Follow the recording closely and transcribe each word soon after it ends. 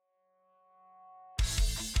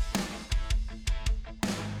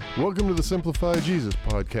Welcome to the Simplify Jesus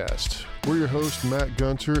podcast. We're your hosts, Matt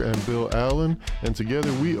Gunter and Bill Allen, and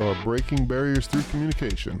together we are breaking barriers through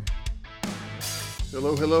communication.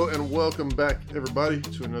 Hello, and welcome back, everybody,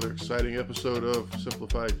 to another exciting episode of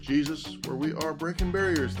Simplify Jesus, where we are breaking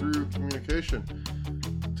barriers through communication.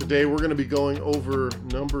 Today, we're going to be going over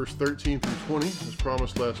Numbers 13 through 20, as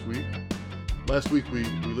promised last week. Last week, we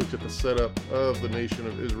looked at the setup of the nation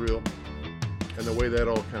of Israel and the way that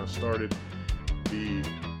all kind of started. The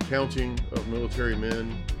counting of military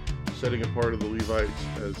men, setting apart of the Levites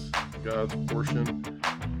as God's portion,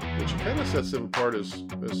 which kind of sets them apart as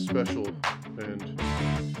special and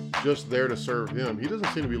just there to serve Him. He doesn't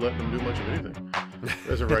seem to be letting them do much of anything,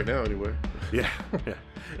 as of right now, anyway. Yeah.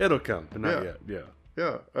 It'll come, but not yet.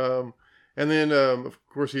 Yeah. And then, of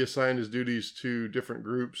course, He assigned His duties to different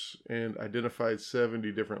groups and identified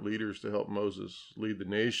 70 different leaders to help Moses lead the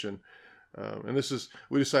nation. And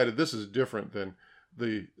we decided this is different than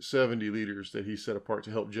the 70 leaders that He set apart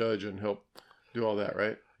to help judge and help do all that,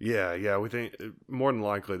 right? Yeah. We think more than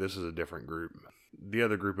likely this is a different group. The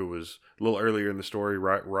other group, it was a little earlier in the story,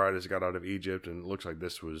 right as it got out of Egypt, and it looks like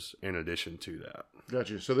this was in addition to that.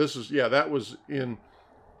 Gotcha. So this is, that was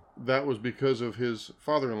because of his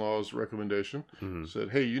father-in-law's recommendation. Mm-hmm.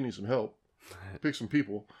 Said, hey, you need some help. Pick some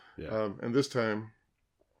people. Yeah. And this time,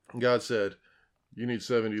 God said, you need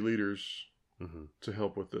 70 leaders to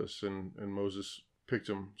help with this. And Moses picked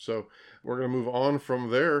them. So we're going to move on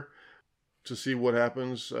from there to see what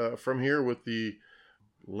happens from here with the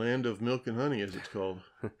land of milk and honey, as it's called.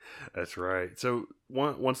 That's right. So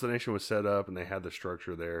once the nation was set up and they had the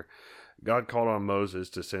structure there, God called on Moses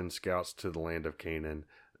to send scouts to the land of Canaan,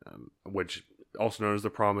 which also known as the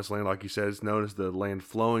Promised Land. Like you said, it's known as the land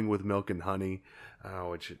flowing with milk and honey,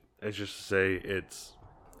 which is just to say it's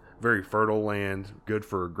very fertile land, good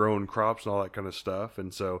for growing crops and all that kind of stuff.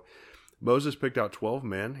 And so Moses picked out 12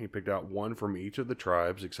 men. He picked out one from each of the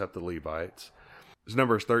tribes except the Levites. It's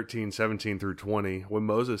Numbers 13, 17 through 20. When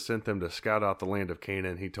Moses sent them to scout out the land of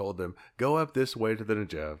Canaan, he told them, go up this way to the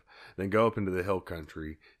Negev, then go up into the hill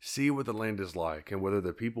country, see what the land is like, and whether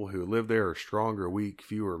the people who live there are strong or weak,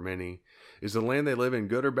 few or many. Is the land they live in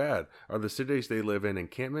good or bad? Are the cities they live in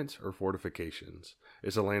encampments or fortifications?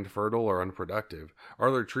 Is the land fertile or unproductive?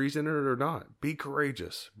 Are there trees in it or not? Be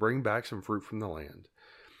courageous. Bring back some fruit from the land.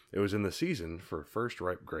 It was in the season for first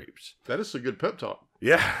ripe grapes. That is a good pep talk.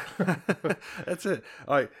 Yeah, that's it.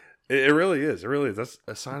 It really is. It really is. That's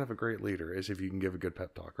a sign of a great leader, is if you can give a good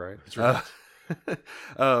pep talk, right? That's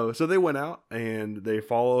right. So they went out and they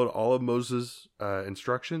followed all of Moses'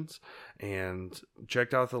 instructions and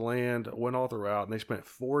checked out the land, went all throughout, and they spent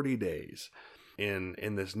 40 days in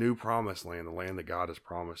this new promised land, the land that God has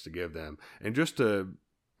promised to give them. And just to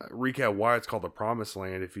recap why it's called the Promised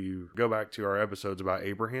Land, if you go back to our episodes about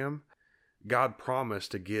Abraham, God promised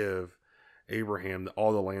to give Abraham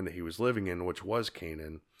all the land that he was living in, which was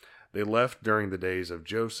Canaan. They left during the days of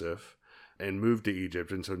Joseph and moved to Egypt,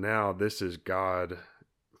 and so now this is God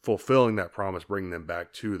fulfilling that promise, bringing them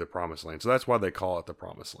back to the Promised Land. So that's why they call it the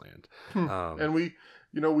Promised Land. And we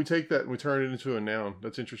take that and we turn it into a noun.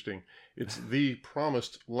 That's interesting. It's the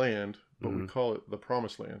Promised Land, but we call it the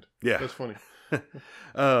Promised Land. Yeah, that's funny.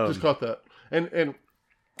 Just caught that. And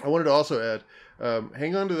I wanted to also add,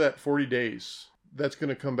 hang on to that 40 days. That's going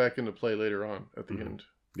to come back into play later on at the end.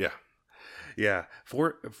 Yeah.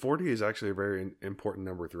 40 is actually a very important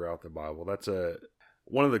number throughout the Bible. That's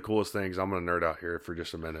one of the coolest things. I'm going to nerd out here for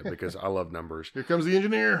just a minute because I love numbers. Here comes the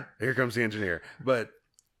engineer. But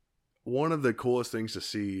one of the coolest things to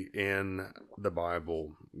see in the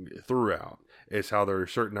Bible throughout is how there are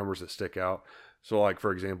certain numbers that stick out. So, like,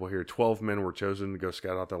 for example, here, 12 men were chosen to go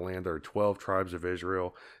scout out the land. There are 12 tribes of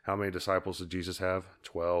Israel. How many disciples did Jesus have?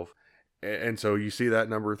 12. And so you see that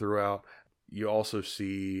number throughout. You also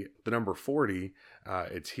see the number 40.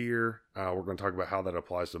 It's here. We're going to talk about how that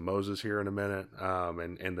applies to Moses here in a minute,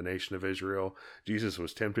 and the nation of Israel. Jesus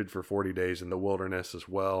was tempted for 40 days in the wilderness as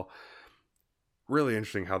well. Really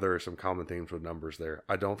interesting how there are some common themes with numbers there.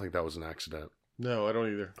 I don't think that was an accident. No, I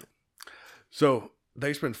don't either. So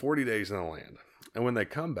they spent 40 days in the land. And when they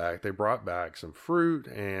come back, they brought back some fruit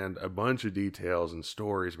and a bunch of details and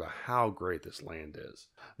stories about how great this land is.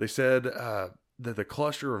 They said that the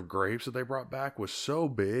cluster of grapes that they brought back was so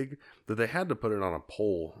big that they had to put it on a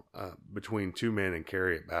pole between two men and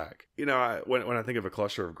carry it back. You know, when I think of a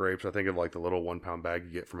cluster of grapes, I think of like the little 1 pound bag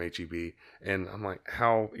you get from H-E-B. And I'm like,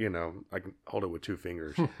 how, I can hold it with 2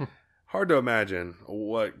 fingers. Hard to imagine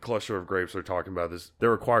what cluster of grapes they're talking about. That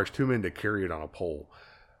requires 2 men to carry it on a pole.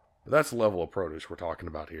 But that's the level of produce we're talking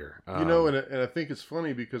about here. And I think it's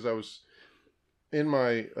funny because I was in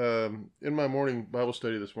my morning Bible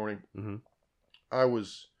study this morning. Mm-hmm. I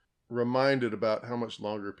was reminded about how much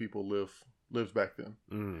longer people lived back then.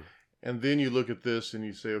 Mm. And then you look at this and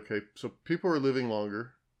you say, okay, so people are living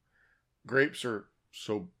longer. Grapes are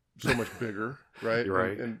so much bigger, right? You're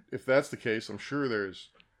right. And if that's the case, I'm sure there's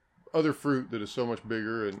other fruit that is so much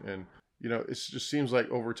bigger. And you know, it just seems like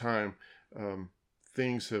over time,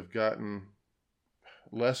 things have gotten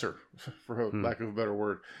lesser, for lack of a better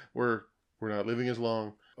word. We're not living as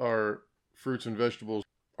long. Our fruits and vegetables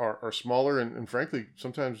are smaller and frankly,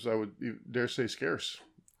 sometimes I would dare say scarce.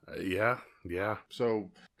 Yeah. So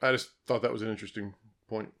I just thought that was an interesting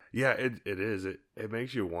point. Yeah, it is. It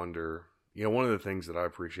makes you wonder. You know, one of the things that I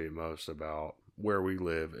appreciate most about where we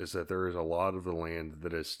live is that there is a lot of the land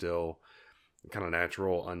that is still kind of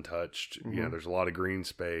natural, untouched. Mm-hmm. You know, there's a lot of green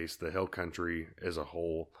space, the hill country as a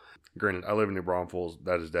whole. Granted, I live in New Braunfels.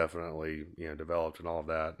 That is definitely, you know, developed and all of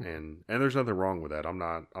that. And there's nothing wrong with that.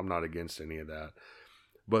 I'm not against any of that.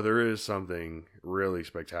 But there is something really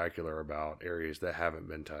spectacular about areas that haven't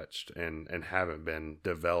been touched and haven't been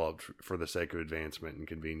developed for the sake of advancement and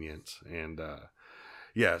convenience. And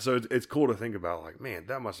yeah, so it's cool to think about, like, man,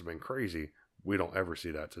 that must have been crazy. We don't ever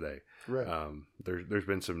see that today. Right. There's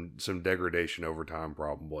been some degradation over time,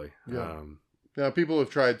 probably. Yeah. Now, people have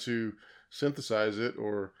tried to synthesize it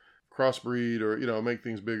or crossbreed or, you know, make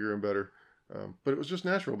things bigger and better. But it was just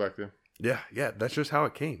natural back then. Yeah. That's just how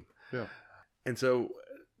it came. Yeah. And so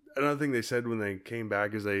another thing they said when they came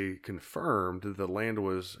back is they confirmed that the land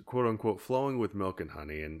was, quote unquote, flowing with milk and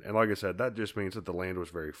honey. And like I said, that just means that the land was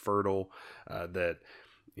very fertile, that,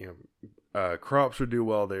 you know, crops would do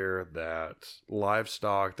well there, that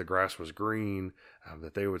livestock, the grass was green,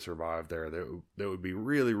 that they would survive there. That would be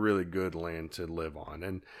really, really good land to live on.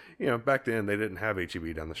 And, you know, back then they didn't have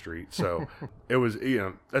HEB down the street. So it was, you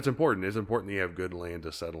know, that's important. It's important that you have good land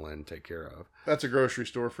to settle in and take care of. That's a grocery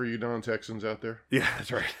store for you non-Texans out there. Yeah,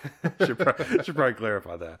 that's right. should probably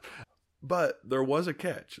clarify that. But there was a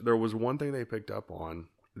catch. There was one thing they picked up on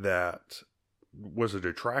that was a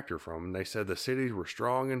detractor from, and they said the cities were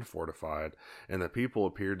strong and fortified, and the people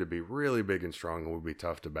appeared to be really big and strong and would be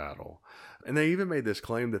tough to battle. And they even made this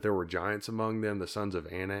claim that there were giants among them, the sons of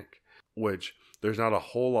Anak, which there's not a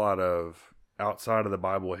whole lot of outside of the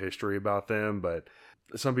Bible history about them, but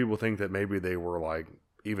some people think that maybe they were like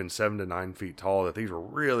even 7 to 9 feet tall, that these were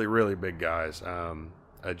really, really big guys,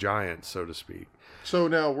 a giant, so to speak. So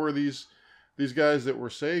now, were these guys that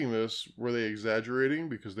were saying this, were they exaggerating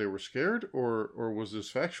because they were scared, or was this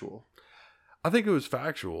factual? I think it was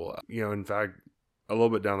factual. You know, in fact, a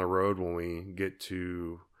little bit down the road when we get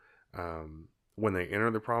to when they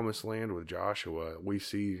enter the promised land with Joshua, we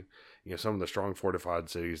see, you know, some of the strong fortified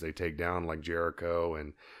cities they take down, like Jericho,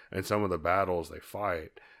 and some of the battles they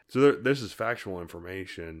fight. So this is factual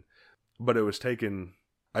information, but it was taken,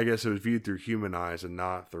 I guess it was viewed through human eyes and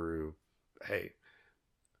not through, hey,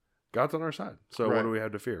 God's on our side. So Right. What do we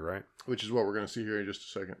have to fear, right? Which is what we're going to see here in just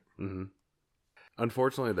a second. Mm-hmm.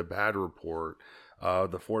 Unfortunately, the bad report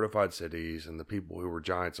of the fortified cities and the people who were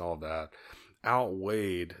giants, all that,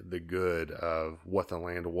 outweighed the good of what the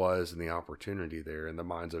land was and the opportunity there in the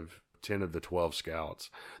minds of 10 of the 12 scouts.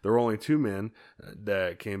 There were only 2 men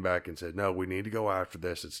that came back and said, no, we need to go after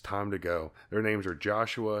this. It's time to go. Their names are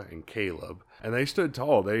Joshua and Caleb. And they stood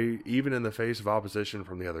tall. They, even in the face of opposition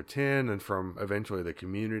from the other 10 and from eventually the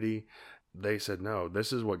community, they said, no,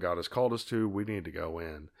 this is what God has called us to. We need to go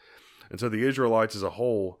in. And so the Israelites as a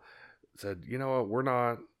whole said, you know what, we're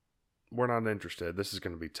not interested. This is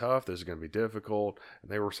going to be tough. This is going to be difficult.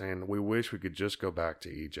 And they were saying, we wish we could just go back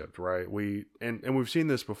to Egypt, right? And we've seen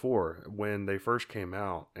this before. When they first came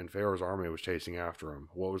out and Pharaoh's army was chasing after them,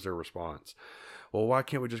 what was their response? Well, why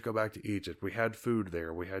can't we just go back to Egypt? We had food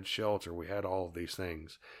there. We had shelter. We had all of these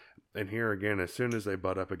things. And here again, as soon as they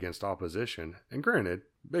butt up against opposition, and granted,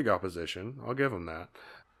 big opposition, I'll give them that.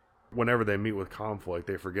 Whenever they meet with conflict,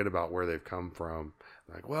 they forget about where they've come from.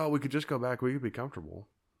 Like, well, we could just go back. We could be comfortable.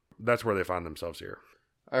 That's where they find themselves here.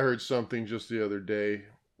 I heard something just the other day,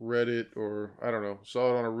 read it, or I don't know,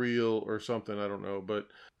 saw it on a reel or something, I don't know, but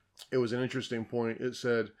it was an interesting point. It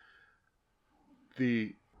said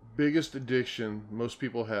the biggest addiction most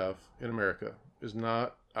people have in America is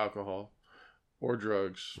not alcohol or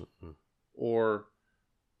drugs or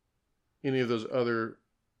any of those other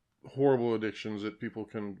horrible addictions that people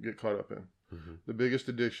can get caught up in. Mm-hmm. The biggest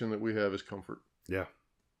addiction that we have is comfort. Yeah.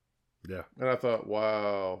 Yeah. And I thought,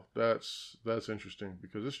 wow, that's interesting,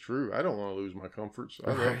 because it's true. I don't want to lose my comforts.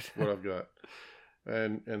 I love what I've got.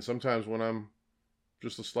 And sometimes when I'm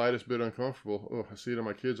just the slightest bit uncomfortable, I see it in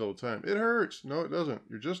my kids all the time. It hurts. No, it doesn't.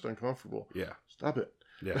 You're just uncomfortable. Yeah. Stop it.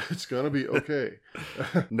 Yeah. It's going to be okay.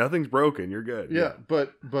 Nothing's broken. You're good. Yeah.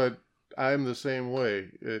 But I'm the same way.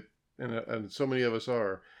 And so many of us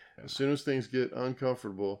are. As soon as things get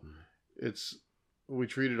uncomfortable, we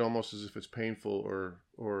treat it almost as if it's painful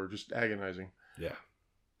or just agonizing. Yeah.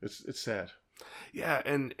 It's sad. Yeah,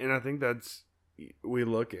 and I think we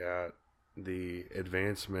look at the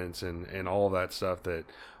advancements and all that stuff that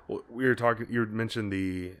we were talking. You mentioned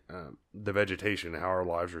the vegetation, how our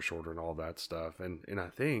lives are shorter, and all that stuff, and I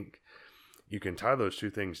think you can tie those two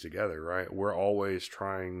things together, right? We're always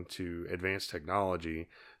trying to advance technology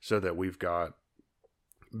so that we've got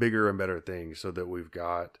bigger and better things, so that we've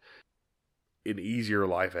got an easier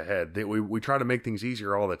life ahead. That we try to make things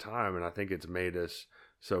easier all the time, and I think it's made us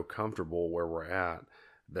so comfortable where we're at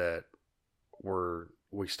that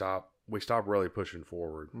we stop really pushing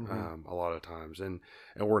forward a lot of times, and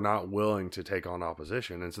we're not willing to take on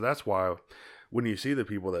opposition. And so that's why when you see the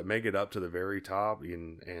people that make it up to the very top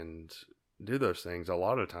and do those things, a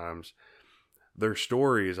lot of times their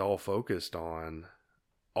story is all focused on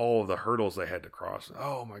all of the hurdles they had to cross.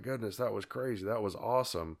 Oh my goodness, that was crazy. That was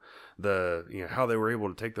awesome. How they were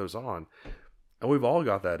able to take those on. And we've all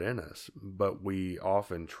got that in us, but we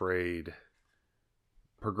often trade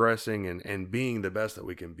progressing and being the best that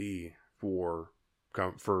we can be for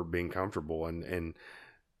being comfortable and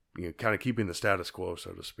kind of keeping the status quo,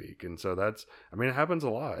 so to speak. And so it happens a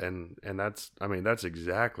lot. And that's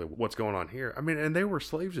exactly what's going on here. And they were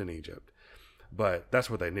slaves in Egypt, but that's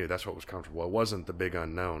what they knew. That's what was comfortable. It wasn't the big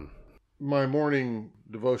unknown. My morning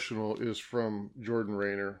devotional is from Jordan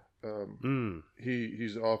Rayner.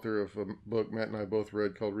 He's the author of a book Matt and I both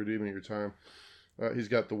read called Redeeming Your Time. He's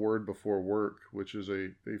got The Word Before Work, which is a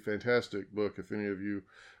fantastic book if any of you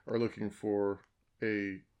are looking for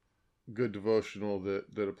a good devotional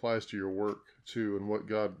that applies to your work too and what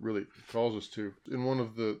God really calls us to. In one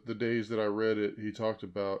of the days that I read it, he talked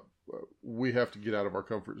about we have to get out of our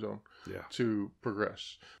comfort zone to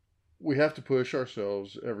progress. We have to push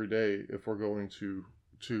ourselves every day if we're going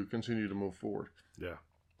to continue to move forward. Yeah.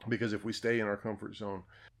 Because if we stay in our comfort zone,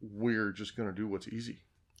 we're just going to do what's easy.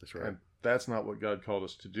 That's right. And that's not what God called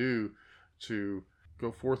us to do, to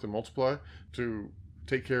go forth and multiply, to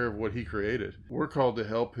take care of what he created. We're called to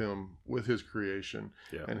help him with his creation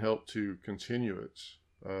and help to continue it,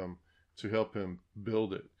 to help him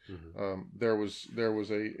build it. Mm-hmm. There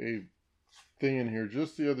was a thing in here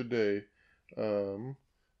just the other day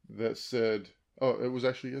that said, it was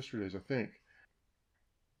actually yesterday's, I think.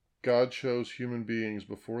 God chose human beings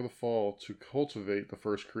before the fall to cultivate the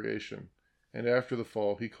first creation. And after the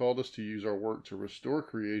fall, he called us to use our work to restore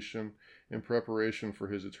creation in preparation for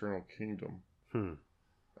his eternal kingdom.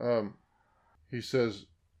 He says,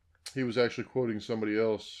 he was actually quoting somebody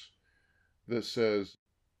else that says,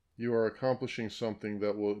 you are accomplishing something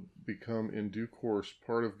that will become in due course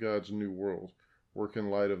part of God's new world. Work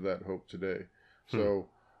in light of that hope today. So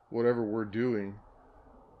whatever we're doing,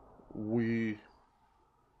 we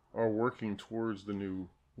are working towards the new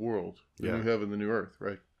world, the new heaven, the new earth,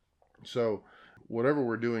 right? So whatever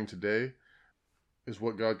we're doing today is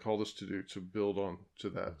what God called us to do, to build on to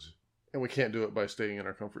that. And we can't do it by staying in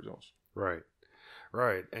our comfort zones. Right.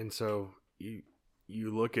 Right. And so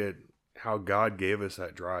you look at how God gave us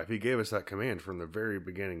that drive. He gave us that command from the very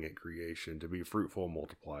beginning at creation to be fruitful and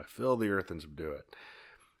multiply, fill the earth and subdue it.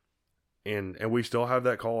 And we still have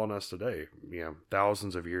that call on us today,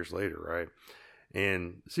 thousands of years later, right?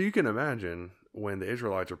 And so you can imagine when the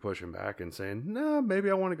Israelites are pushing back and saying, no,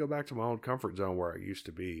 maybe I want to go back to my own comfort zone where I used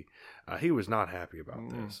to be. He was not happy about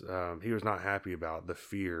this. He was not happy about the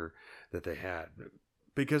fear that they had,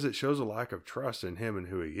 because it shows a lack of trust in him and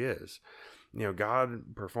who he is.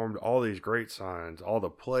 God performed all these great signs, all the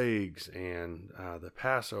plagues and the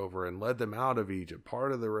Passover, and led them out of Egypt,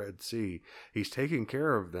 part of the Red Sea. He's taking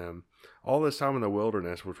care of them all this time in the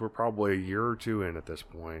wilderness, which we're probably a year or two in at this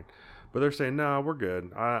point. But they're saying, no, we're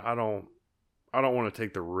good. I don't want to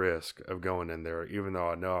take the risk of going in there, even though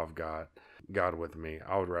I know I've got God with me.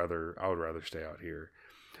 I would rather stay out here.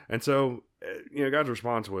 And so, God's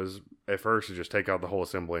response was at first to just take out the whole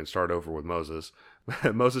assembly and start over with Moses.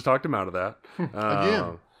 Moses talked him out of that.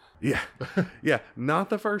 Again. Yeah. Not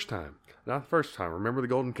the first time. Remember the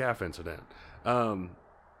golden calf incident.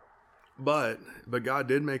 But God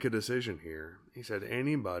did make a decision here. He said,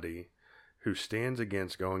 anybody who stands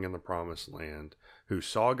against going in the promised land, who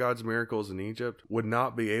saw God's miracles in Egypt, would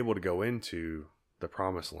not be able to go into the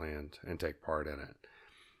promised land and take part in it.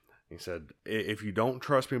 He said, if you don't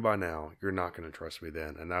trust me by now, you're not going to trust me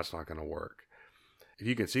then, and that's not going to work. If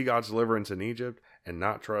you can see God's deliverance in Egypt and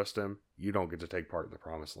not trust him, you don't get to take part in the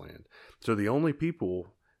promised land. So the only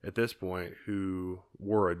people at this point who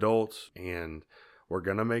were adults and were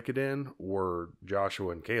going to make it in were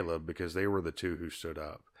Joshua and Caleb, because they were the two who stood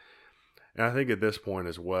up. And I think at this point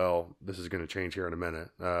as well, this is going to change here in a minute,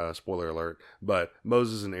 spoiler alert, but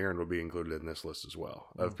Moses and Aaron would be included in this list as well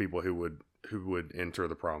of people who would enter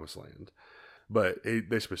the promised land. But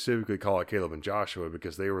they specifically call it Caleb and Joshua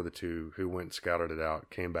because they were the two who went and scouted it out,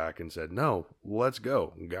 came back and said, no, let's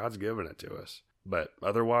go. God's given it to us. But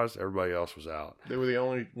otherwise, everybody else was out. They were the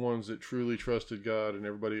only ones that truly trusted God, and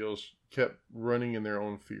everybody else kept running in their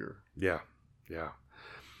own fear. Yeah, yeah.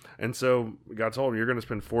 And so God told him, you're going to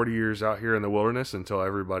spend 40 years out here in the wilderness until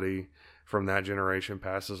everybody from that generation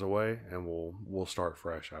passes away, and we'll start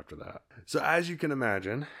fresh after that. So as you can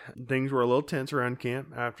imagine, things were a little tense around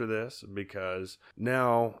camp after this, because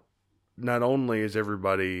now not only is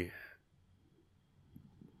everybody,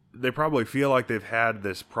 they probably feel like they've had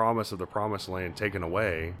this promise of the promised land taken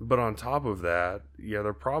away, but on top of that, yeah,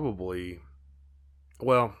 they're probably,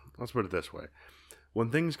 well, let's put it this way.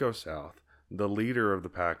 When things go south, the leader of the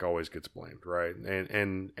pack always gets blamed, right?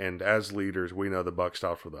 And as leaders, we know the buck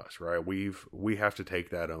stops with us, right? We have to take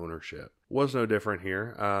that ownership. Was no different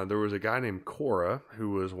here. There was a guy named Korah who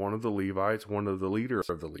was one of the Levites, one of the leaders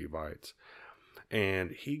of the Levites,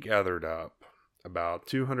 and he gathered up about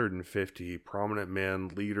 250 prominent men,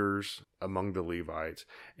 leaders among the Levites,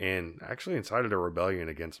 and actually incited a rebellion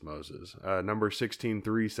against Moses. Numbers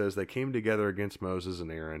 16:3 says they came together against Moses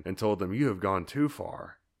and Aaron and told them, "You have gone too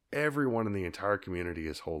far. Everyone in the entire community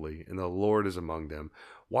is holy, and the Lord is among them.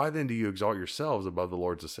 Why then do you exalt yourselves above the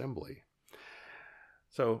Lord's assembly?"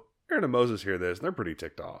 So Aaron and Moses hear this, and they're pretty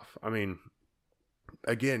ticked off. I mean,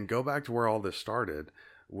 again, go back to where all this started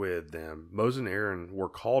with them. Moses and Aaron were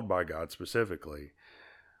called by God specifically,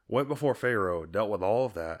 went before Pharaoh, dealt with all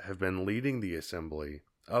of that, have been leading the assembly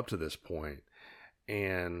up to this point,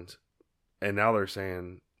 and now they're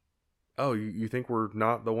saying, oh, you think we're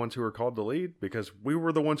not the ones who were called to lead? Because we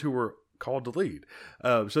were the ones who were called to lead.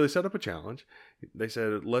 So they set up a challenge. They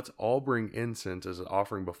said, let's all bring incense as an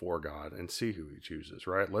offering before God and see who he chooses,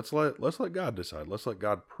 right? Let's let God decide. Let's let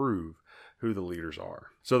God prove who the leaders are.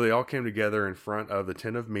 So they all came together in front of the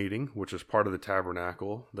tent of meeting, which was part of the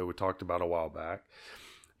tabernacle that we talked about a while back.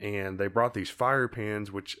 And they brought these fire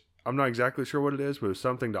pans, which I'm not exactly sure what it is, but it was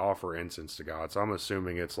something to offer incense to God. So I'm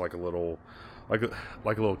assuming it's like a little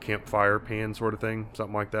campfire pan sort of thing,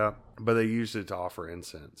 something like that. But they used it to offer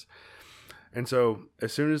incense. And so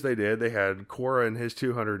as soon as they did, they had Korah and his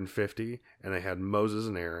 250, and they had Moses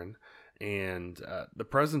and Aaron, and the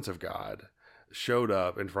presence of God showed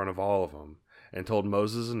up in front of all of them and told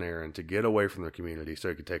Moses and Aaron to get away from their community so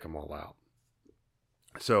he could take them all out.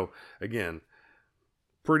 So again,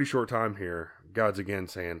 pretty short time here, God's again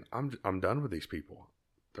saying, I'm done with these people.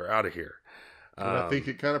 They're out of here. And I think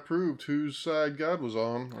it kind of proved whose side God was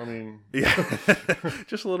on. I mean, yeah,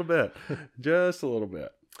 just a little bit.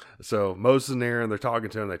 So Moses and Aaron, they're talking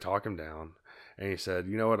to him. They talk him down. And he said,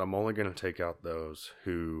 you know what? I'm only going to take out those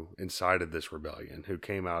who incited this rebellion, who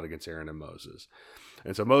came out against Aaron and Moses.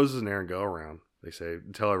 And so Moses and Aaron go around. They say,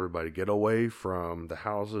 tell everybody, get away from the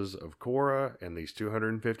houses of Korah and these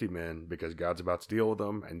 250 men because God's about to deal with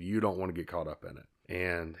them and you don't want to get caught up in it.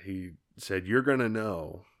 And he said, you're going to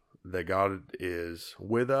know that God is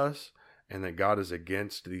with us and that God is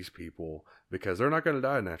against these people because they're not going to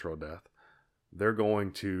die a natural death. They're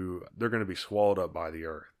going to be swallowed up by the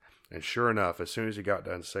earth. And sure enough, as soon as he got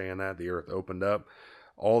done saying that, the earth opened up.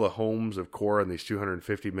 All the homes of Korah and these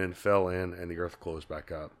 250 men fell in, and the earth closed back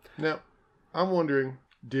up. Now, I'm wondering,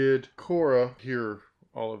 did Korah hear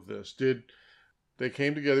all of this? Did they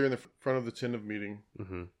came together in the front of the tent of meeting?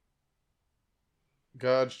 Mm-hmm.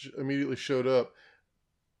 God immediately showed up,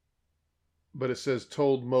 but it says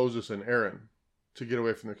told Moses and Aaron to get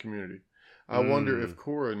away from the community. I wonder if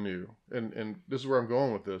Korah knew, and this is where I'm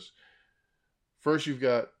going with this. First, you've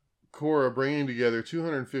got Korah bringing together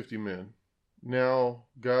 250 men. Now,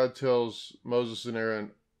 God tells Moses and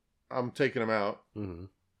Aaron, I'm taking them out. Mm-hmm.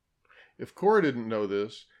 If Korah didn't know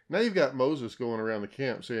this, now you've got Moses going around the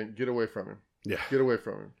camp saying, get away from him. Yeah. Get away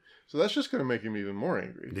from him. So that's just going to make him even more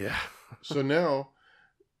angry. Yeah. So now,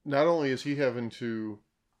 not only is he having to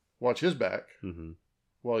watch his back mm-hmm.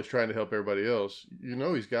 while he's trying to help everybody else,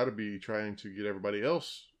 he's got to be trying to get everybody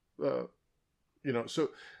else, so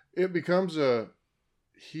it becomes a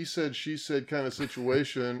he said, she said kind of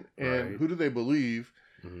situation. And right. Who do they believe?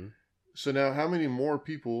 Mm-hmm. So now how many more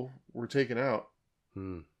people were taken out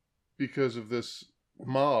because of this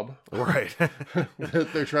mob right. that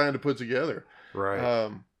they're trying to put together?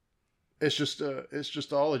 Right. It's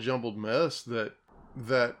just all a jumbled mess that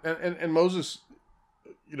and Moses,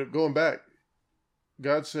 going back,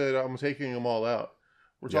 God said, I'm taking them all out.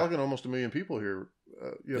 We're talking almost 1 million people here.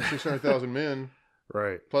 600,000 men.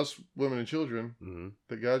 Right. Plus women and children. Mm-hmm.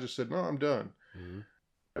 That God just said, no, I'm done. Mm-hmm.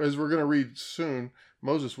 As we're going to read soon,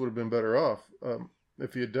 Moses would have been better off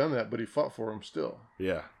if he had done that, but he fought for him still.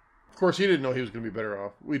 Yeah. Of course, he didn't know he was going to be better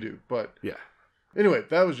off. We do, but Yeah. anyway,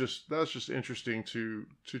 that was just interesting to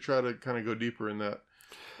try to kind of go deeper in that.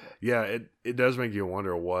 Yeah, it does make you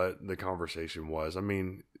wonder what the conversation was. I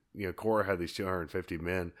mean, Korah had these 250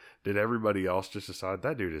 men. Did everybody else just decide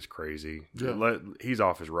that dude is crazy? Yeah. He's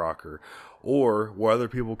off his rocker. Or were other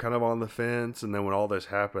people kind of on the fence? And then when all this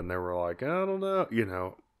happened, they were like, I don't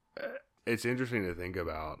know. It's interesting to think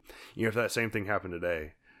about. If that same thing happened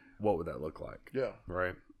today, what would that look like? Yeah.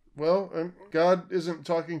 Right? Well, God isn't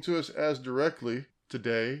talking to us as directly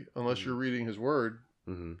today, unless you're reading his word.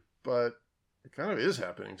 Mm-hmm. But it kind of is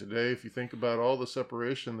happening today if you think about all the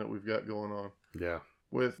separation that we've got going on. Yeah.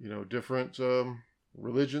 With, different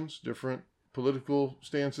religions, different political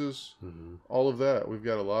stances, all of that. We've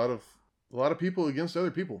got a lot of people against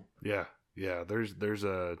other people. Yeah. Yeah. There's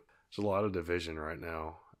a lot of division right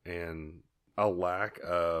now, and a lack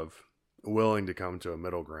of willing to come to a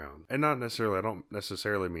middle ground. And I don't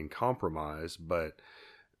necessarily mean compromise, but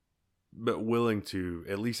willing to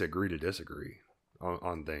at least agree to disagree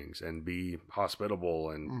on things and be hospitable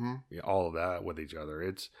and all of that with each other.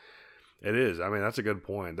 It is. I mean, that's a good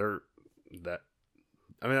point. That's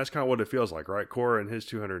kind of what it feels like, right? Korah and his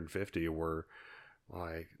 250 were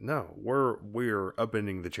like, no, we're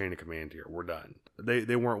upending the chain of command here. We're done.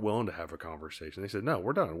 They weren't willing to have a conversation. They said, no,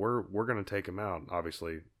 we're done. We're going to take him out.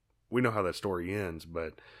 Obviously, we know how that story ends,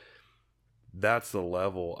 but that's the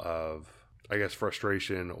level of, I guess,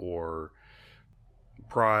 frustration or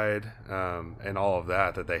pride and all of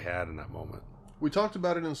that they had in that moment. We talked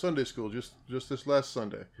about it in Sunday school just this last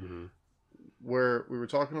Sunday, where we were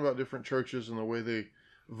talking about different churches and the way they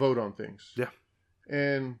vote on things. Yeah.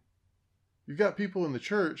 And you've got people in the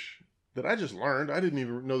church that I just learned, I didn't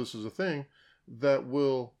even know this was a thing, that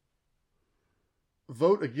will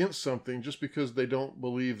vote against something just because they don't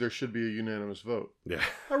believe there should be a unanimous vote. Yeah.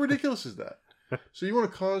 How ridiculous is that? So you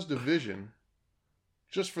want to cause division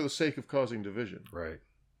just for the sake of causing division. Right.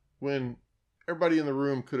 When everybody in the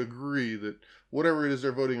room could agree that whatever it is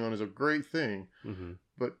they're voting on is a great thing,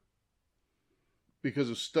 but because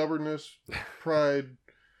of stubbornness, pride,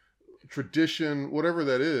 tradition, whatever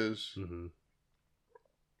that is, I'm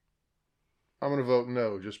going to vote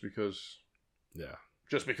no just because. Yeah.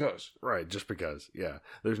 Just because. Right, just because. Yeah.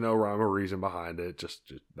 There's no rhyme or reason behind it.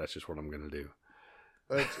 Just that's just what I'm going to do.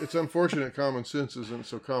 It's unfortunate common sense isn't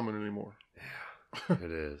so common anymore. Yeah.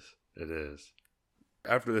 It is. It is.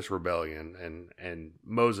 After this rebellion, and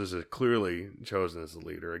Moses is clearly chosen as the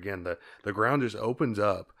leader, again, the ground just opens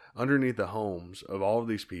up underneath the homes of all of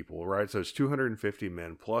these people, right? So it's 250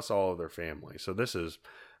 men plus all of their families. So this is,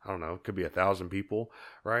 I don't know, it could be 1,000 people,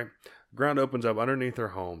 right? Ground opens up underneath their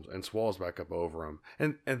homes and swallows back up over them.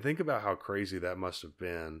 And think about how crazy that must have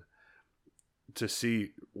been to see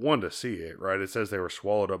it, right? It says they were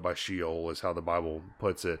swallowed up by Sheol is how the Bible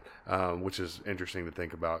puts it, which is interesting to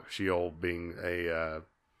think about, Sheol being a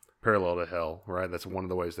parallel to hell, right? That's one of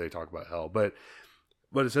the ways they talk about hell. But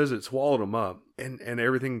it says it swallowed them up and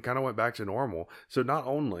everything kind of went back to normal. So not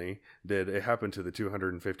only did it happen to the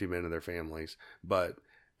 250 men and their families, but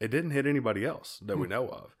it didn't hit anybody else that we know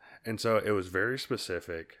of. And so it was very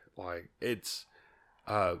specific. Like, it's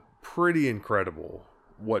pretty incredible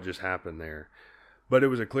what just happened there. But it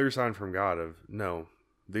was a clear sign from God of, no,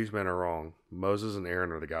 these men are wrong. Moses and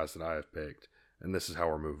Aaron are the guys that I have picked. And this is how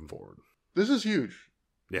we're moving forward. This is huge.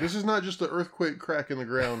 Yeah. This is not just an earthquake crack in the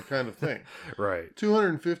ground kind of thing. Right.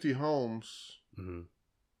 250 homes.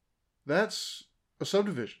 That's a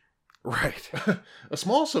subdivision. Right. A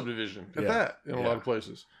small subdivision at that in a lot of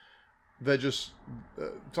places. That just,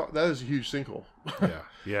 that is a huge sinkhole.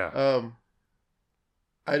 Yeah.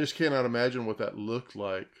 I just cannot imagine what that looked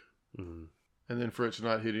like. And then for it to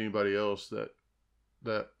not hit anybody else,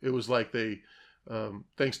 that it was like they,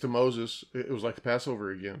 thanks to Moses, it was like the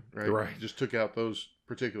Passover again, right? Right. Just took out those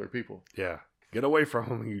particular people. Yeah. Get away from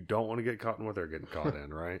them. You don't want to get caught in what they're getting caught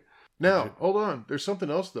in, right? Now, hold on. There's something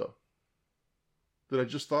else, though, that I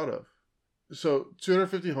just thought of. So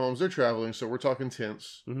 250 homes, they're traveling, so we're talking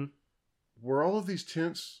tents. Were all of these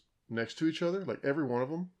tents next to each other? Like every one of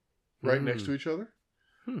them right next to each other?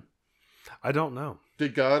 I don't know.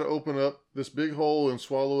 Did God open up this big hole and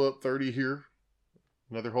swallow up 30 here?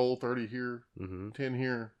 Another hole, 30 here, 10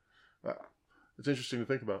 here. It's interesting to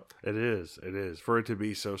think about. It is. It is. For it to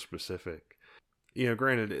be so specific.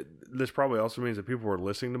 Granted, this probably also means that people were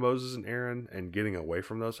listening to Moses and Aaron and getting away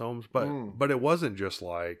from those homes. But it wasn't just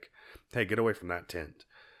like, hey, get away from that tent.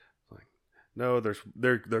 Like, no,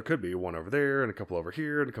 there could be one over there and a couple over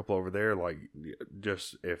here and a couple over there. Like,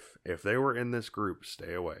 just if they were in this group,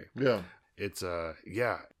 stay away. Yeah. it's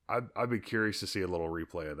I'd be curious to see a little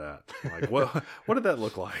replay of that. Like, what did that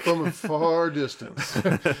look like from a far distance?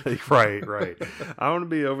 Right. I want to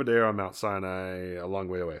be over there on Mount Sinai, a long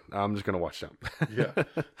way away. I'm just going to watch them. Yeah.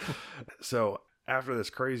 So after this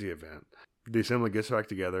crazy event, the assembly gets back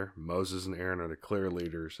together. Moses and Aaron are the clear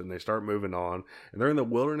leaders, and they start moving on. And they're in the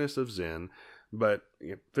wilderness of Zin, but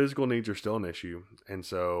physical needs are still an issue. And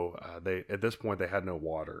so they, at this point, they had no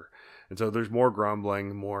water. And so there's more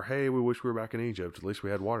grumbling, more, hey, we wish we were back in Egypt. At least we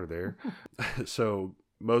had water there. So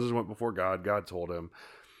Moses went before God. God told him,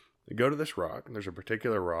 go to this rock. There's a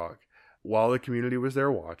particular rock while the community was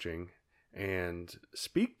there watching, and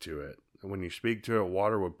speak to it. And when you speak to it,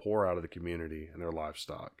 water would pour out of the community and their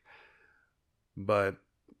livestock. But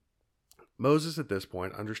Moses at this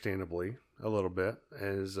point, understandably a little bit,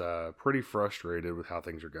 is pretty frustrated with how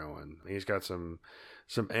things are going. He's got some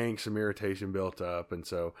angst, some irritation built up, and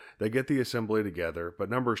so they get the assembly together. But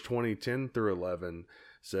Numbers 20:10-11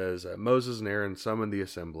 says, Moses and Aaron summoned the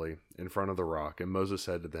assembly in front of the rock, and Moses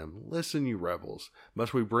said to them, listen, you rebels,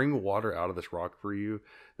 must we bring water out of this rock for you?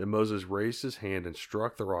 Then Moses raised his hand and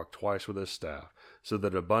struck the rock twice with his staff, so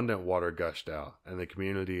that abundant water gushed out, and the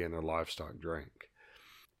community and their livestock drank.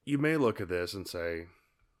 You may look at this and say,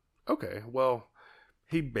 okay, well,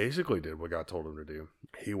 he basically did what God told him to do.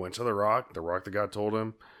 He went to the rock that God told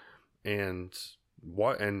him, and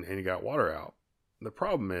he got water out. The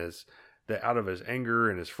problem is that out of his anger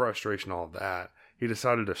and his frustration, all of that, he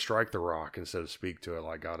decided to strike the rock instead of speak to it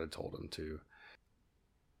like God had told him to.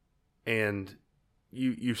 And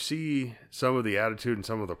you see some of the attitude and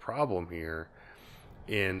some of the problem here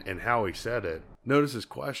in how he said it. Notice his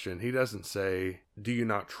question. He doesn't say, do you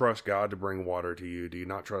not trust God to bring water to you? Do you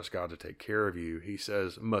not trust God to take care of you? He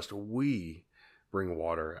says, must we bring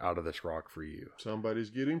water out of this rock for you? Somebody's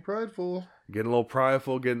getting prideful. Getting a little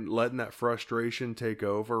prideful, letting that frustration take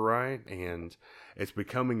over, right? And it's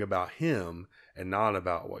becoming about him and not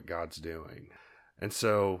about what God's doing. And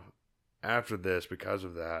so after this, because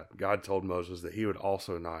of that, God told Moses that he would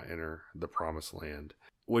also not enter the promised land.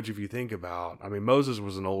 Which, if you think about, I mean, Moses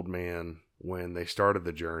was an old man when they started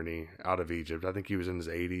the journey out of Egypt. I think he was in his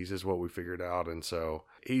 80s is what we figured out. And so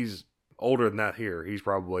he's older than that here. He's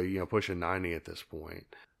probably, pushing 90 at this point.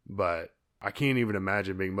 But I can't even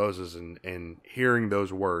imagine being Moses and hearing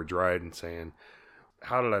those words, right? And saying,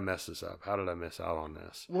 how did I mess this up? How did I miss out on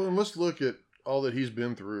this? Well, and let's look at all that he's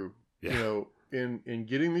been through, in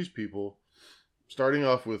getting these people, starting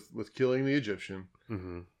off with killing the Egyptian,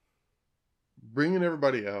 bringing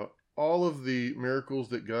everybody out, all of the miracles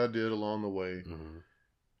that God did along the way.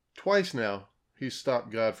 Twice now, he's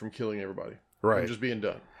stopped God from killing everybody. Right. And just being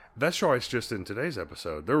done. That's twice just in today's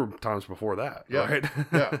episode. There were times before that, right?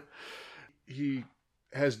 Yeah. He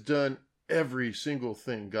has done every single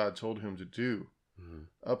thing God told him to do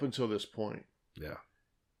up until this point. Yeah.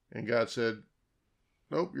 And God said,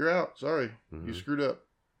 nope, you're out. Sorry. You screwed up.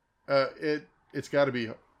 It's got to be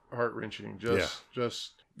heart-wrenching.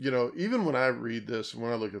 Just, even when I read this and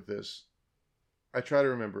when I look at this, I try to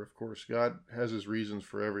remember, of course, God has his reasons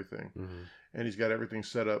for everything. And he's got everything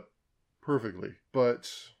set up perfectly.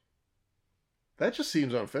 But that just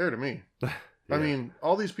seems unfair to me. Yeah. I mean,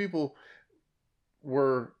 all these people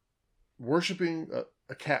were worshiping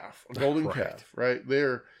a calf, a golden calf, right?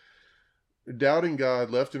 They're doubting God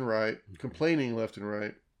left and right, complaining left and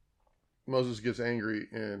right. Moses gets angry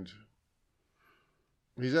and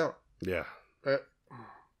he's out. Yeah.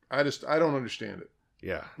 I don't understand it.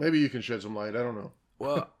 Yeah. Maybe you can shed some light. I don't know.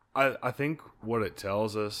 Well, I think what it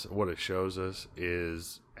tells us, what it shows us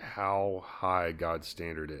is how high God's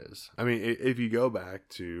standard is. I mean, if you go back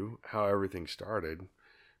to how everything started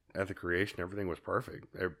at the creation, everything was perfect.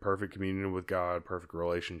 Perfect communion with God, perfect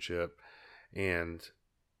relationship. And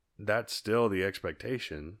that's still the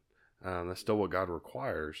expectation. That's still what God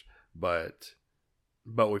requires. But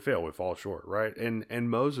we fail. We fall short, right? And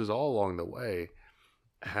Moses all along the way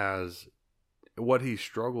has, what he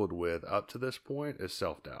struggled with up to this point is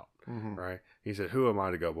self-doubt, right? He said, who am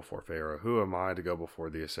I to go before Pharaoh? Who am I to go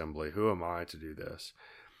before the assembly? Who am I to do this?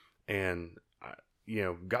 And,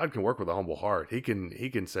 God can work with a humble heart. He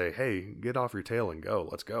can say, hey, get off your tail and go.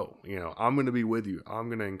 Let's go. I'm going to be with you. I'm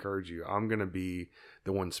going to encourage you. I'm going to be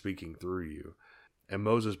the one speaking through you. And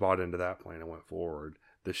Moses bought into that plan and went forward.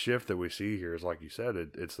 The shift that we see here is, like you said,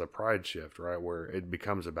 it's the pride shift, right? Where it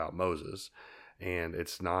becomes about Moses. And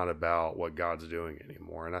it's not about what God's doing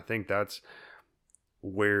anymore. And I think that's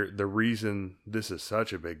where the reason this is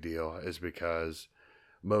such a big deal is because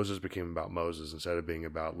Moses became about Moses instead of being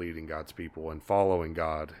about leading God's people and following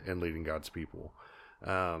God and leading God's people.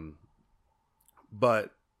 But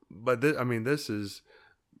this is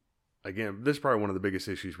again, this is probably one of the biggest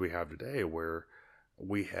issues we have today, where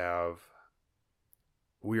we are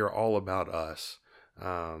all about us,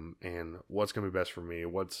 and what's going to be best for me.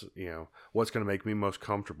 What's going to make me most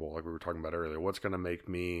comfortable, like we were talking about earlier. What's going to make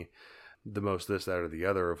me the most this, that, or the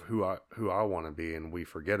other of who I want to be, and we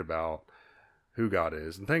forget about who God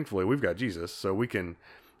is. And thankfully, we've got Jesus, so we can,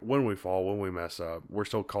 when we fall, when we mess up, we're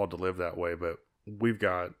still called to live that way. But we've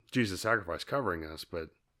got Jesus' sacrifice covering us. But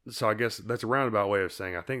so I guess that's a roundabout way of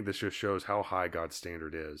saying I think this just shows how high God's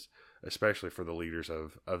standard is, especially for the leaders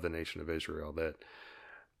of the nation of Israel, that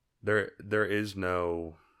there is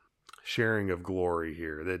no sharing of glory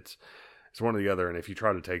here. It's one or the other, and if you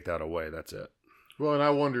try to take that away, that's it. Well, and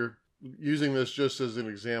I wonder, using this just as an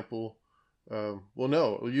example,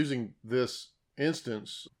 using this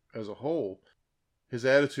instance as a whole, his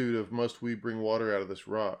attitude of must we bring water out of this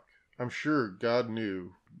rock, I'm sure God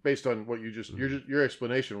knew, based on what you just, your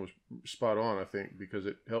explanation was spot on, I think, because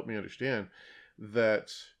it helped me understand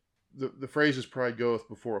that the phrase is pride goeth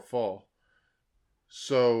before a fall.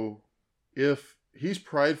 So if he's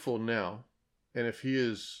prideful now, and if he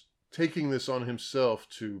is taking this on himself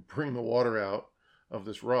to bring the water out of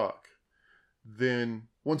this rock, then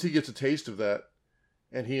once he gets a taste of that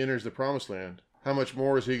and he enters the promised land, how much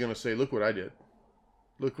more is he going to say, look what I did.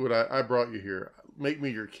 Look what I brought you here. Make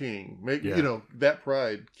me your king. That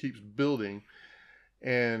pride keeps building,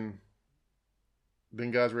 and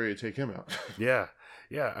then God's ready to take him out. Yeah.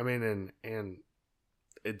 I mean, and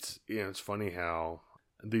it's, it's funny how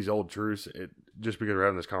these old truths, just because we're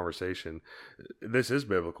having this conversation, this is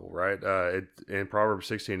biblical, right? In Proverbs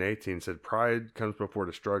 16:18 said, pride comes before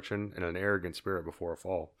destruction and an arrogant spirit before a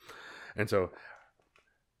fall. And so,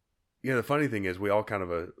 the funny thing is, we all kind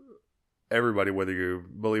of everybody, whether you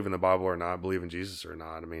believe in the Bible or not, believe in Jesus or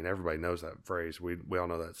not, I mean, everybody knows that phrase. We all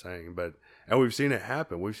know that saying, and we've seen it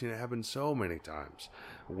happen. We've seen it happen so many times,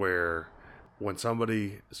 where when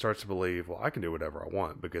somebody starts to believe, well, I can do whatever I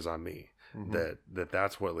want because I'm me,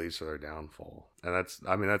 that's what leads to their downfall. And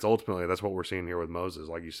that's ultimately, that's what we're seeing here with Moses.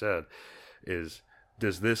 Like you said,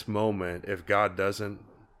 does this moment, if God doesn't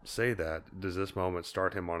say that, does this moment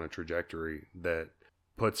start him on a trajectory that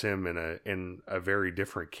puts him in a very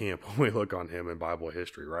different camp when we look on him in Bible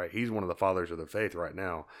history, right? He's one of the fathers of the faith right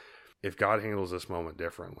now. If God handles this moment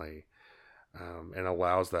differently, and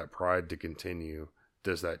allows that pride to continue,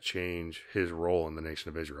 does that change his role in the nation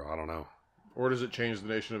of Israel? I don't know. Or does it change the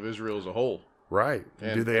nation of Israel as a whole? Right.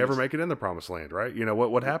 And do they ever make it in the promised land, right?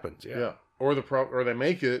 What happens? Yeah. Or they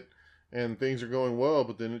make it and things are going well,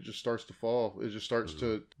 but then it just starts to fall. It just starts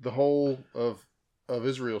to, the whole of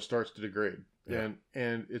Israel starts to degrade. Yeah.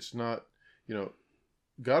 And it's not,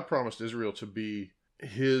 God promised Israel to be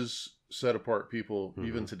his set apart people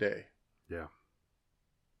even today. Yeah.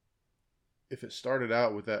 If it started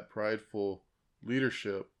out with that prideful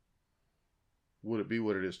leadership, would it be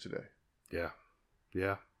what it is today? Yeah.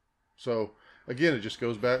 Yeah. So again, it just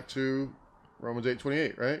goes back to Romans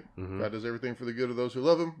 8:28, right? God does everything for the good of those who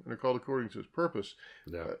love him and are called according to his purpose.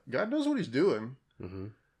 Yeah. God knows what he's doing.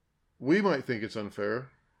 We might think it's unfair,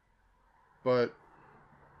 but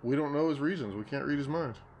we don't know his reasons. We can't read his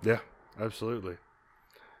mind. Yeah, absolutely.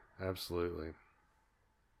 Absolutely.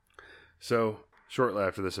 So shortly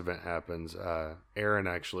after this event happens, Aaron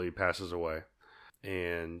actually passes away,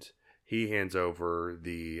 and he hands over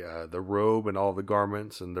the robe and all the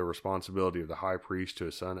garments and the responsibility of the high priest to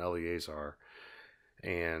his son Eleazar,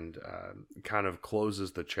 and kind of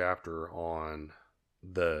closes the chapter on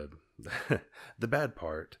the the bad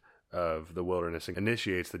part of the wilderness and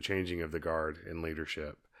initiates the changing of the guard in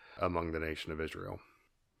leadership among the nation of Israel.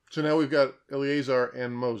 So now we've got Eleazar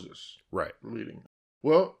and Moses leading.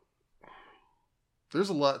 Well, there's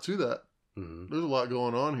a lot to that. There's a lot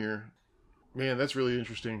going on here. Man, that's really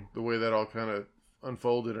interesting, the way that all kind of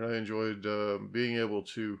unfolded, and I enjoyed being able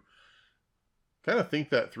to kind of think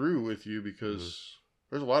that through with you, because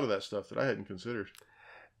there's a lot of that stuff that I hadn't considered.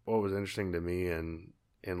 What was interesting to me in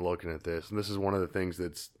looking at this, and this is one of the things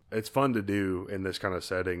it's fun to do in this kind of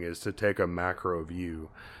setting, is to take a macro view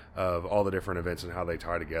of all the different events and how they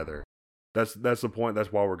tie together. That's the point.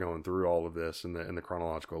 That's why we're going through all of this in the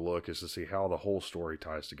chronological look, is to see how the whole story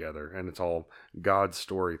ties together, and it's all God's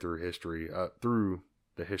story through history, through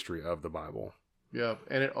the history of the Bible. Yeah,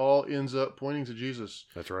 and it all ends up pointing to Jesus.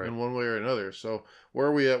 That's right. In one way or another. So where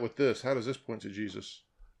are we at with this? How does this point to Jesus?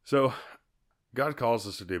 So God calls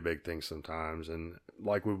us to do big things sometimes, and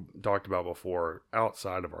like we've talked about before,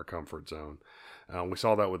 outside of our comfort zone. We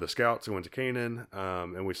saw that with the scouts who went to Canaan,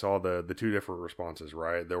 and we saw the two different responses,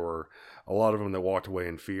 right? There were a lot of them that walked away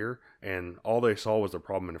in fear, and all they saw was the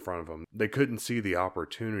problem in front of them. They couldn't see the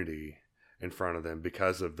opportunity in front of them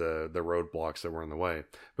because of the roadblocks that were in the way.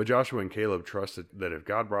 But Joshua and Caleb trusted that if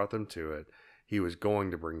God brought them to it, he was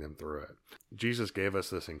going to bring them through it. Jesus gave us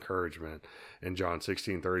this encouragement in John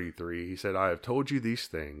 16:33. He said, I have told you these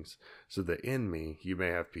things so that in me you may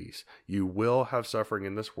have peace. You will have suffering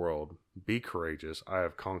in this world. Be courageous. I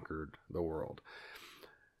have conquered the world.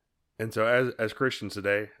 And so as Christians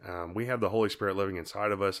today, we have the Holy Spirit living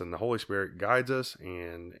inside of us, and the Holy Spirit guides us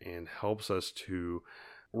and helps us to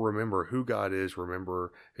remember who God is,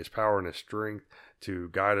 remember his power and his strength to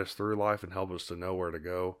guide us through life and help us to know where to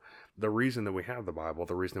go. The reason that we have the Bible,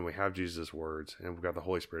 the reason that we have Jesus' words, and we've got the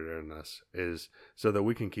Holy Spirit in us is so that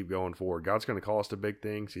we can keep going forward. God's going to call us to big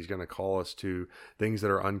things. He's going to call us to things that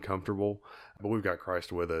are uncomfortable, but we've got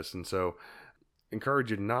Christ with us. And so encourage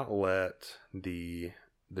you to not let the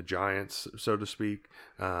giants, so to speak,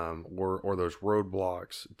 or those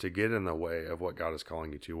roadblocks to get in the way of what God is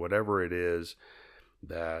calling you to. Whatever it is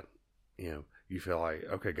that, you feel like,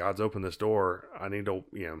 okay, God's opened this door. I need to,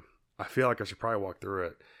 I feel like I should probably walk through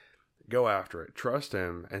it. Go after it. Trust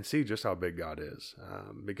him and see just how big God is.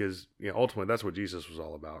 Because, ultimately that's what Jesus was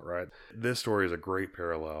all about, right? This story is a great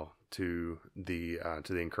parallel to the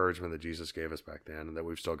encouragement that Jesus gave us back then and that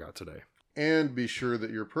we've still got today. And be sure that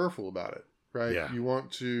you're prayerful about it, right? Yeah.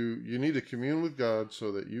 You need to commune with God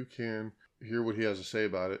so that you can hear what he has to say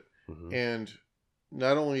about it. Mm-hmm. And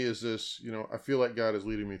not only is this, I feel like God is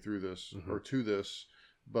leading me through this Mm-hmm. or to this,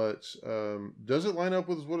 but does it line up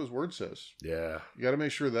with what his word says? Yeah. You got to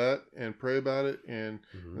make sure that and pray about it. And,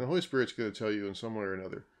 Mm-hmm. and the Holy Spirit's going to tell you in some way or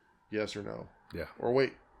another, yes or no. Yeah. Or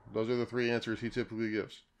wait. Those are the three answers he typically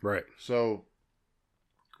gives. Right. So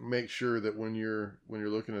make sure that when you're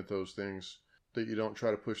looking at those things, that you don't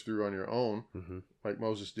try to push through on your own, Mm-hmm. like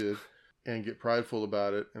Moses did, and get prideful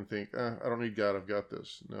about it and think, I don't need God, I've got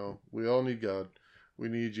this. No, we all need God. We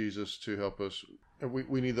need Jesus to help us. And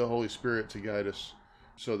we need the Holy Spirit to guide us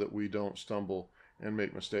so that we don't stumble and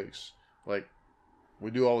make mistakes. Like we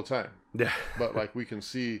do all the time. Yeah. But like we can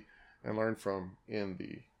see and learn from in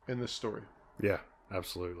this story. Yeah,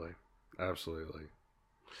 absolutely. Absolutely.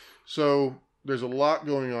 So there's a lot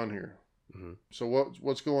going on here. Mm-hmm. So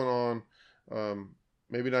what's going on?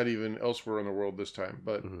 Maybe not even elsewhere in the world this time,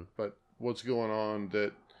 but Mm-hmm. but what's going on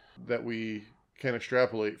that we can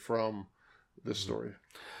extrapolate from this story?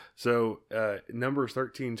 So Numbers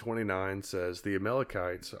 13:29 says the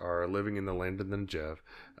Amalekites are living in the land of the Negev.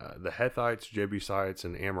 The Hethites, Jebusites,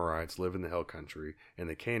 and Amorites live in the hill country, and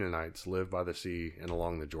the Canaanites live by the sea and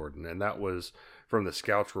along the Jordan. And that was from the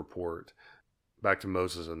scouts' report back to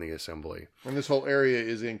Moses and the assembly. And this whole area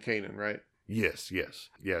is in Canaan, right? Yes.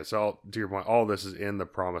 Yeah, so to your point, all this is in the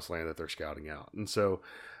promised land that they're scouting out. And so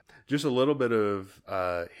just a little bit of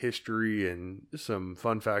history and some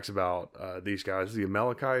fun facts about these guys. The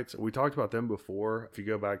Amalekites, we talked about them before. If you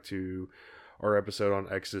go back to our episode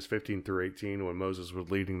on Exodus 15-18, when Moses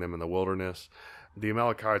was leading them in the wilderness, the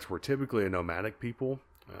Amalekites were typically a nomadic people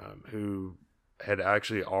who had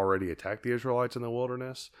actually already attacked the Israelites in the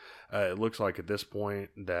wilderness. It looks like at this point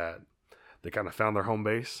that they kind of found their home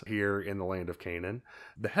base here in the land of Canaan.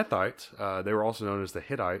 The Hethites, they were also known as the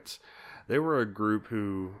Hittites. They were a group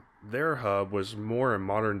who their hub was more in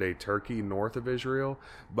modern-day Turkey, north of Israel,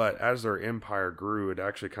 but as their empire grew, it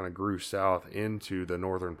actually kind of grew south into the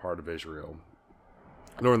northern part of Israel,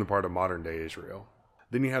 northern part of modern-day Israel.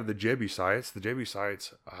 Then you have the Jebusites. The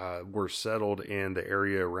Jebusites were settled in the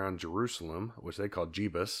area around Jerusalem, which they called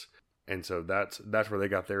Jebus. And so that's where they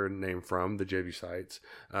got their name from, the Jebusites.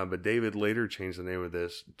 But David later changed the name of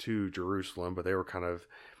this to Jerusalem, but they were kind of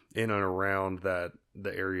in and around the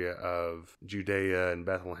area of Judea and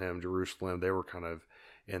Bethlehem, Jerusalem. They were kind of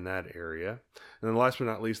in that area. And then last but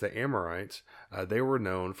not least, the Amorites. They were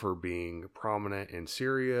known for being prominent in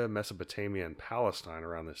Syria, Mesopotamia, and Palestine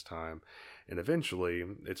around this time. And eventually,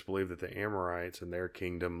 it's believed that the Amorites and their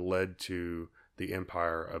kingdom led to the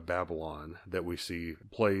empire of Babylon that we see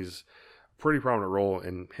plays a pretty prominent role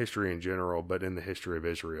in history in general, but in the history of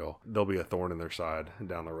Israel, they'll be a thorn in their side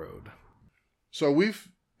down the road. So we've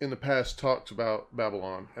in the past talked about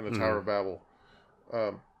Babylon and the Tower of Babel.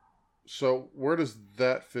 So where does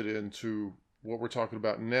that fit into what we're talking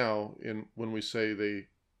about now when we say they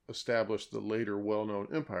established the later well-known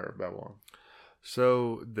empire of Babylon?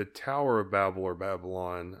 So the Tower of Babel or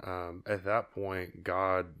Babylon, at that point,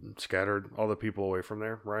 God scattered all the people away from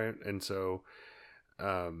there, right? And so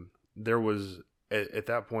there was, at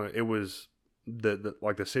that point, it was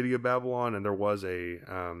the city of Babylon, and there was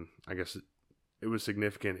I guess it was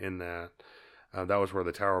significant in that that was where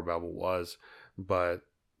the Tower of Babel was, but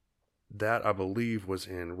that, I believe, was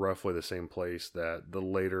in roughly the same place that the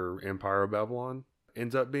later Empire of Babylon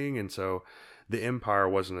ends up being. And so the empire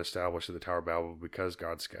wasn't established at the Tower of Babel because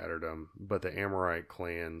God scattered them, but the Amorite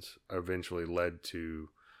clans eventually led to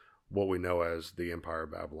what we know as the Empire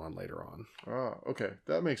of Babylon later on. Ah, okay.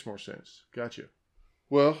 That makes more sense. Gotcha.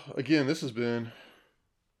 Well, again, this has been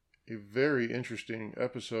a very interesting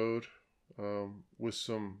episode with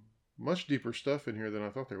some much deeper stuff in here than I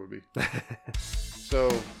thought there would be. So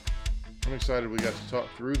I'm excited we got to talk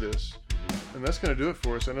through this. And that's going to do it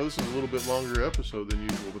for us. I know this is a little bit longer episode than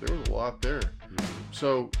usual, but there was a lot there.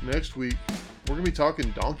 So next week, we're going to be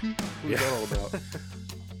talking donkey. What is that all about?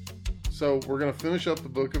 So we're going to finish up the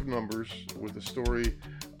book of Numbers with a story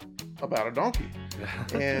about a donkey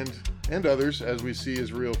and others as we see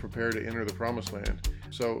Israel prepare to enter the promised land.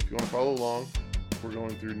 So if you want to follow along, we're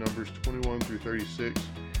going through Numbers 21 through 36,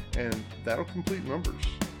 and that'll complete Numbers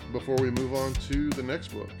before we move on to the next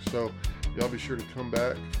book. So y'all be sure to come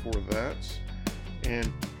back for that,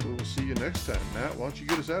 and we will see you next time. Matt, why don't you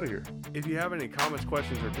get us out of here? If you have any comments,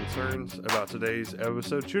 questions, or concerns about today's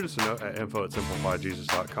episode, shoot us a note at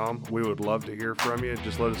info@simplifyjesus.com. We would love to hear from you.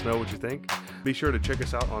 Just let us know what you think. Be sure to check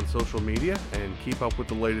us out on social media and keep up with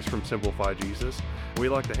the latest from Simplify Jesus. We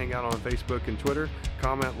like to hang out on Facebook and Twitter.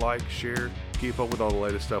 Comment, like, share, keep up with all the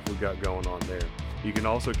latest stuff we've got going on there. You can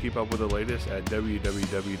also keep up with the latest at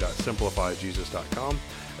www.simplifyjesus.com.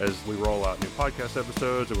 As we roll out new podcast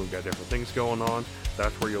episodes and we've got different things going on,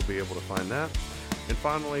 that's where you'll be able to find that. And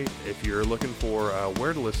finally, if you're looking for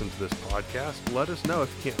where to listen to this podcast, let us know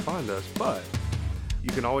if you can't find us. But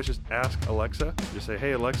you can always just ask Alexa. Just say,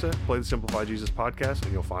 hey, Alexa, play the Simplify Jesus podcast,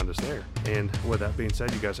 and you'll find us there. And with that being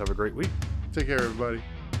said, you guys have a great week. Take care, everybody.